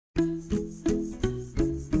Fell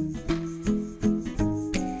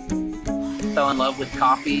in love with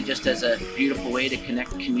coffee just as a beautiful way to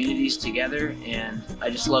connect communities together, and I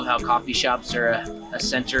just love how coffee shops are a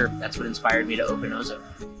center. That's what inspired me to open Ozo.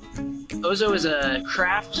 Ozo is a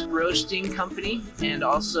craft roasting company and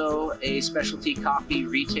also a specialty coffee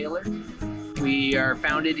retailer. We are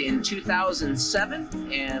founded in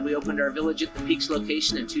 2007 and we opened our Village at the Peaks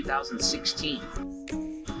location in 2016.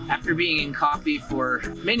 After being in coffee for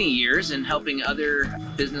many years and helping other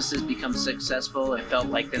businesses become successful, I felt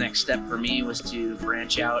like the next step for me was to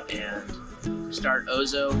branch out and start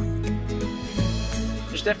Ozo.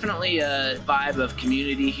 There's definitely a vibe of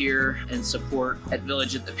community here and support at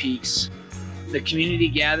Village at the Peaks. The community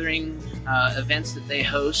gathering events that they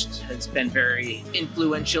host has been very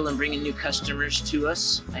influential in bringing new customers to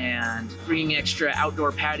us and bringing extra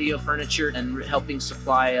outdoor patio furniture and helping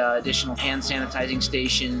supply additional hand sanitizing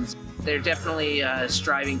stations. They're definitely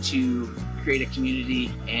striving to create a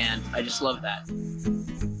community, and I just love that.